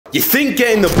You think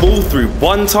getting the ball through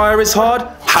one tire is hard?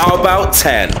 How about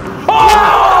 10?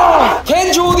 Oh!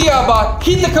 Can Jordi Alba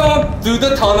hit the cone through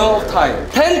the tunnel of tires?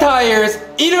 10 tires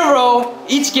in a row,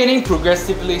 each getting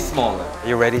progressively smaller. Are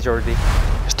you ready, Jordi?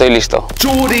 Estoy listo.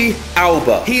 Jordi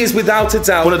Alba. He is without a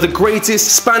doubt one of the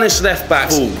greatest Spanish left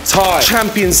backs of all time.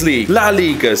 Champions League, La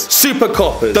Ligas, Super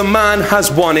Copas. The man has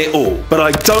won it all. But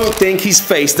I don't think he's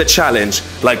faced a challenge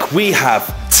like we have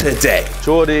today.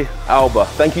 Jordi Alba,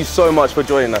 thank you so much for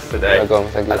joining us today. Welcome,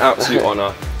 thank you. An absolute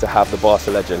honour to have the Barca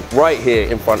legend right here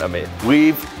in front of me.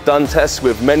 We've done tests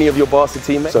with many of your Barca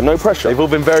teammates, so no pressure. They've all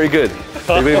been very good.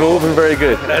 They've all been very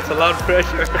good. That's a lot of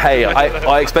pressure. Hey,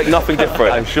 I expect nothing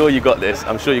different. I'm sure you got this.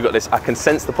 I'm sure you got this. I can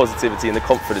sense the positivity and the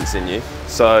confidence in you.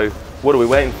 So, what are we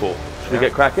waiting for? Should we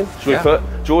get cracking? Should we put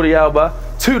Jordi Alba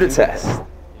to the test?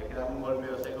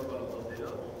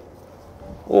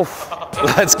 Oof.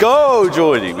 Let's go,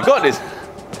 Jordi. We got this.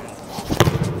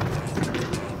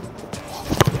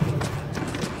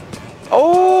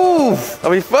 Oh! I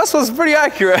mean, first one's pretty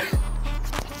accurate.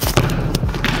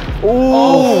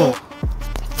 Oh!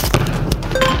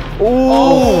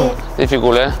 Oh!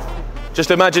 Difficult, eh? Just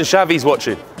imagine Xavi's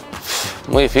watching.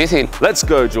 Muy difícil. Let's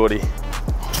go, Jordi.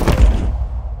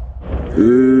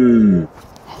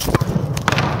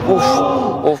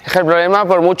 Uf. Es que el problema,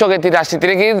 por mucho que tiras, si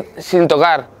tiene que ir sin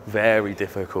tocar. Very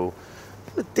difficult.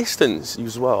 The distance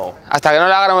as well. Hasta que no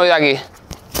la haga, no me voy de aquí.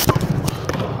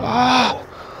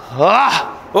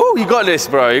 Oh, you got this,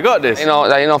 bro. You got this. De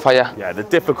ahí no falla. Yeah, the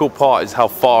difficult part is how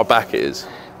far back it is.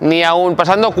 Ni aún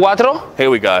pasando 4. Here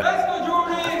we go.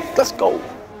 Let's go.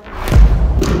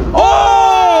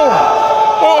 Oh!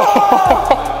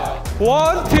 Oh!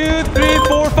 1, 2, 3,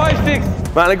 4, 5, 6.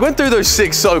 Man, I went through those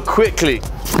 6 so quickly.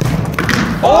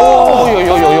 Oh!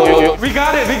 We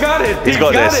got it, we got it. He's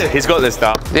got this. He's got this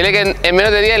now. Dile que en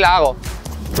menos de 10 la hago.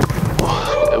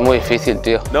 Es muy difícil,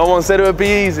 tío. No one said it would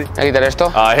be easy. Voy a quitar esto.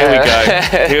 Here we go.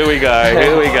 Here we go.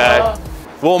 Here we go.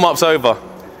 Warm-up's over.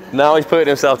 Now he's putting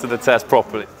himself to the test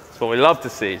properly. That's what we love to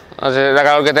see. No sé la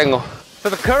calor que tengo. So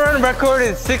the current record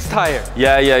is 6 tires.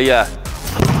 Yeah.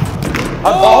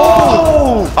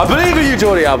 Oh! I believe in you,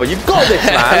 Jordi Alba. You've got this,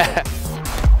 man.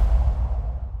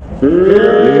 1,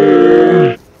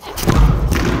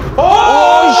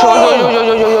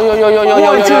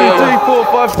 2, 3, 4,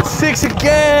 5, 6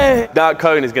 again. That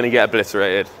cone is going to get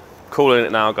obliterated. Calling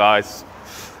it now, guys.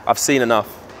 I've seen enough.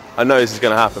 I know this is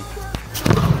going to happen.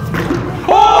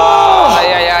 Oh!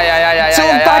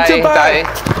 Back to back.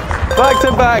 Back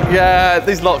to back. Yeah,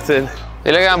 he's locked in.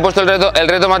 Dile que me han puesto el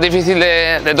reto más difícil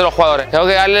de todos los jugadores. Tengo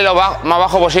que darle lo más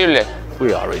bajo posible.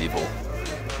 We are evil.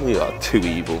 We are too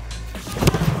evil.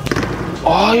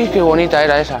 ¡Ay, qué bonita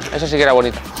era esa! Esa sí que era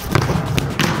bonita.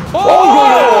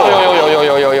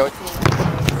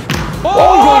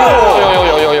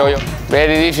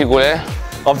 Very difficult, eh?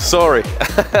 I'm sorry.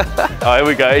 Oh, here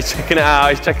we go. He's checking it out.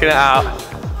 He's checking it out.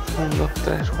 1, 2,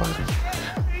 3, 4.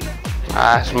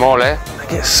 Ah, small, eh? They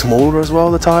get smaller as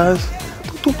well, the tires.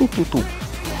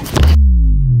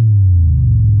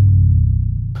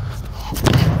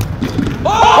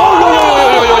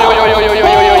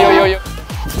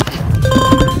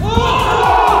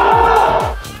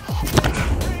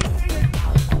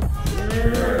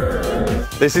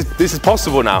 This is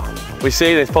possible now. We're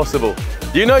seeing it's possible.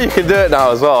 You know you can do it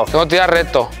now as well. Tengo que tirar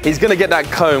recto. He's gonna get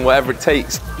that cone whatever it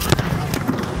takes.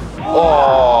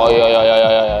 Oh,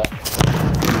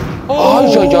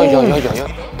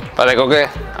 Vale, coque.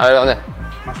 A ver, ¿dónde?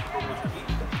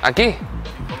 ¿Aquí?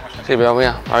 Sí, pero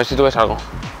mira, a ver si tú ves algo.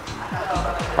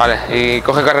 Vale, y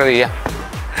coge carrerilla.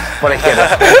 Por la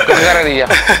izquierda. Coge carrerilla.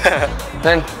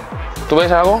 Ven, ¿tú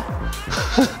ves algo?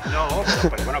 No,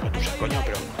 pero bueno, que tú sabes, coño,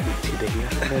 pero si te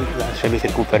quieres hacer la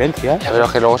semicircunferencia. Ya, pero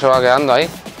es que luego se va quedando ahí.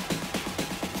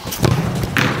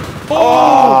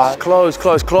 Oh, close.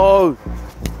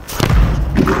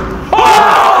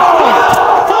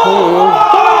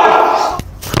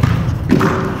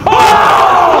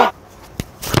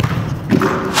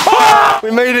 We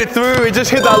made it through. We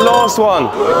just hit that last one.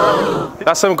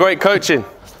 That's some great coaching.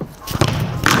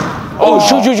 Oh,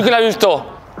 que la he visto.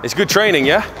 It's good training,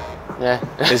 yeah? Yeah.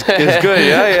 It's good,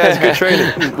 yeah, it's good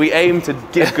training. We aim to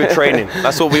give good training.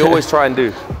 That's what we always try and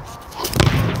do.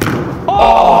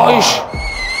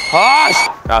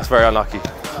 That's very unlucky.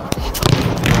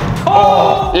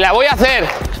 La voy a hacer.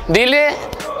 Dile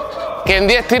que en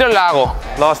 10 tiros la hago.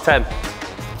 Last 10.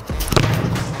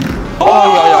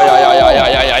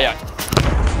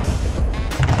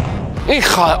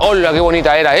 Hija, hola, qué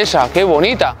bonita era esa, qué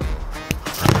bonita.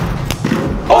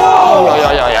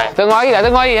 Tengo ahí, la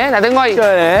tengo ahí, la tengo ahí.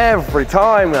 Every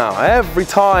time now, every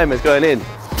time it's going in.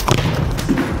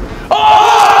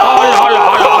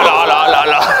 Hola.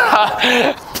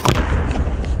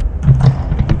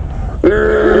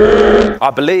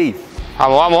 I believe.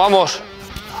 Vamos, vamos, vamos.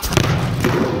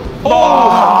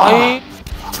 Oh. Ahí.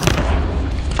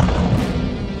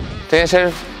 Tiene que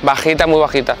ser bajita, muy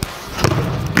bajita.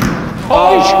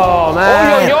 Oh,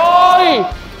 man. ¡Ay, ay, ay!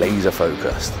 Laser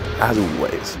focused, as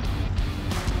always.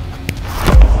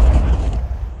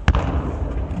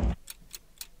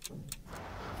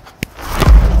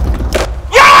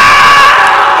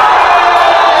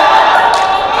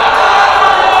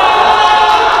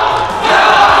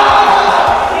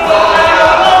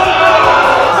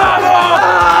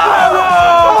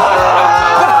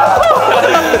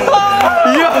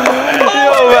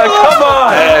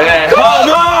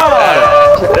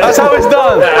 That's how it's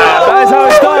done. That is how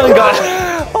it's done, guys.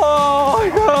 Oh my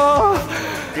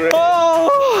god. Great.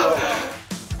 Oh.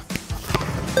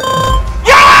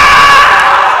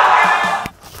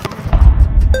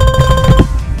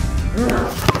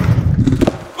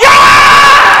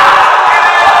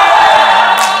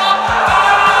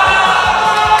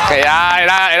 Que ya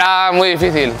era muy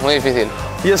difícil, muy difícil.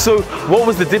 Yeah, so what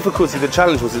was the difficulty, the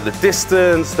challenge? Was it the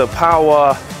distance, the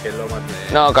power?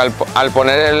 No, que al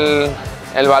poner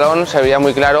el balón se veía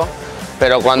muy claro,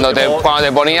 pero cuando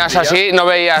te ponías así no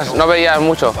veías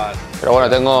mucho. Pero bueno,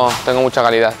 tengo mucha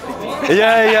calidad.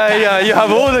 Yeah. You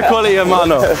have all the quality,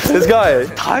 hermano. This guy.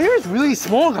 Tire is really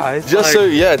small, guys. Just so,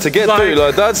 yeah, to get through,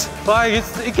 like that's. Like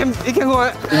it can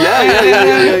go.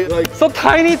 Yeah. Like So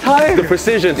tiny tire. the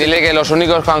precision. Dile que los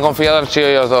únicos que han confiado han sido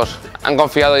ellos dos. Han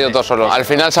confiado ellos dos solos. Al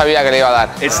final sabía que le iba a dar.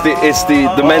 It's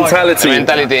the mentality. The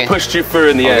mentality. Pushed you through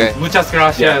in the end. Muchas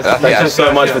gracias. Thank you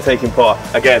so much for taking part.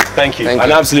 Again, thank you. Thank An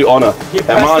you. absolute honor.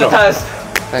 Hermano, Test.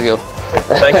 Thank you.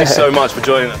 thank you so much for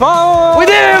joining us. We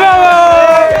did it,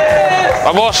 vamos!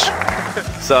 Vamos.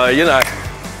 So, you know,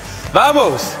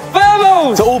 vamos!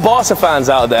 Vamos! To all Barca fans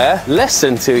out there,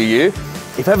 lesson to you.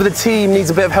 If ever the team needs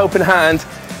a bit of helping hand,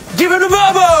 give it a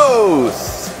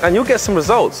vamos! And you'll get some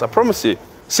results, I promise you.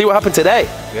 See what happened today.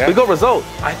 Yeah. We got results.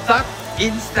 I thought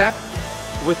in-step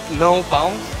with no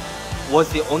bounce was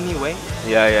the only way,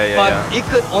 Yeah. but it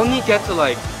could only get to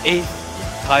like 8th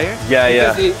tire.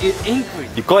 Yeah. Because it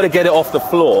increased. You've got to get it off the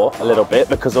floor a little bit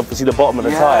because obviously the bottom of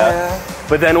the tyre.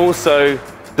 But then also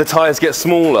the tyres get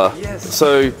smaller. Yes.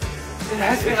 So It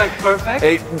has to be like perfect.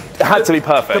 it had to be The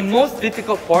perfect. most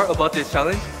difficult part about this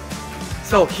challenge,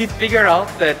 so he figured out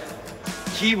that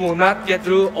he will not get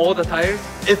through all the tires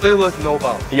if it was no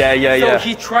bounce. Yeah. So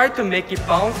he tried to make it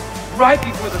bounce right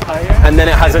before the tire. And then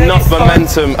it has and then enough it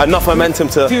starts momentum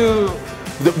to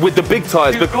with the big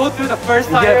tyres. to go through the first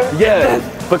tire. Yeah,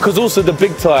 because also the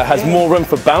big tyre has more room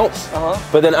for bounce,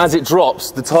 but then as it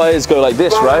drops, the tyres go like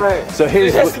this, right? So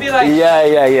here's It has to be like-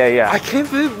 yeah. I can't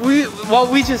believe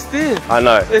what we just did. I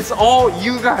know. It's all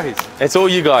you guys. It's all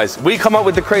you guys. We come up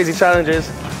with the crazy challenges,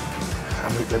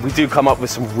 and we do come up with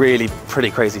some really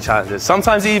pretty crazy challenges.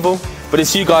 Sometimes evil, but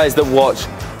it's you guys that watch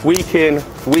week in,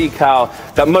 week out,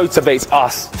 that motivates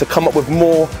us to come up with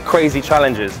more crazy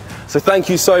challenges. So thank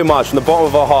you so much from the bottom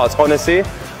of our hearts. Honestly,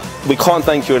 we can't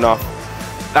thank you enough.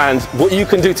 And what you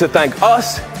can do to thank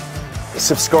us is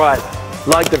subscribe,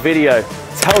 like the video,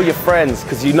 tell your friends,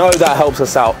 because you know that helps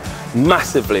us out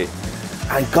massively.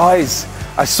 And guys,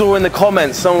 I saw in the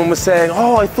comments someone was saying,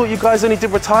 oh, I thought you guys only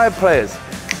did retired players.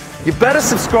 You better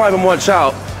subscribe and watch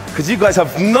out, because you guys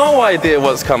have no idea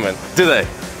what's coming, do they?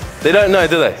 They don't know,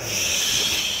 do they?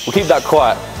 We'll keep that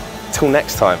quiet. Till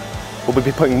next time, we'll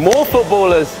be putting more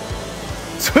footballers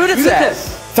to the test.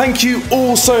 Thank you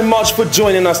all so much for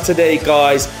joining us today,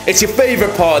 guys. It's your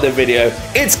favorite part of the video.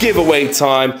 It's giveaway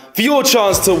time for your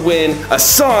chance to win a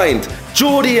signed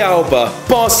Jordi Alba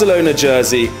Barcelona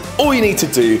jersey. All you need to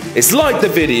do is like the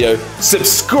video,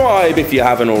 subscribe if you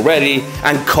haven't already,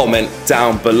 and comment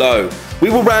down below. We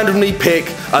will randomly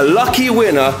pick a lucky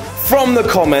winner from the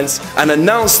comments and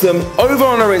announce them over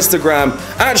on our Instagram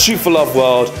at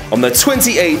ShootForLoveWorld on the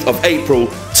 28th of April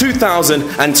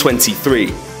 2023.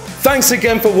 Thanks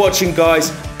again for watching,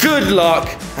 guys. Good luck,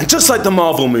 and just like the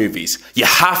Marvel movies, you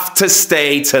have to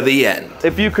stay to the end.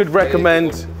 If you could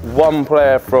recommend one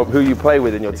player from who you play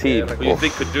with in your team, who you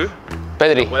think could do?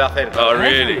 Pedri. Oh,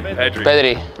 really? Pedri.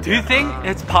 Pedri. Do you think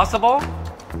it's possible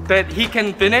that he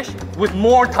can finish with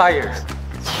more tires?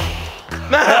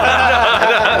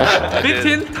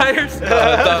 15 tires?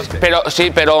 Pero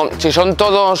sí, pero si son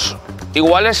todos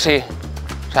iguales, sí.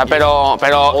 O sea, pero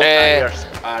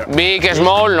big,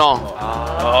 small, no.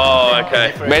 Oh,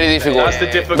 okay. Very difficult. That's the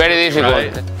difficult. Very difficult.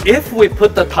 Right? If we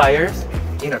put the tires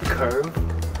in a curve,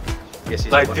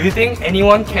 like, do you think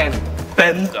anyone can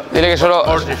bend? Dile que solo,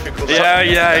 Yeah.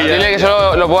 dile que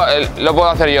solo lo puedo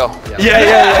hacer yo.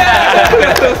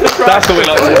 That's what we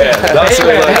like to hear. That's what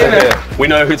we like to hear. We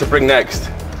know who to bring next.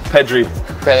 Pedri.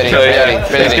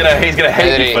 Pedri. He's gonna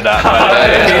hate you for that.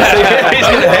 Man. He's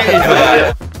gonna hate you for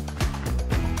that.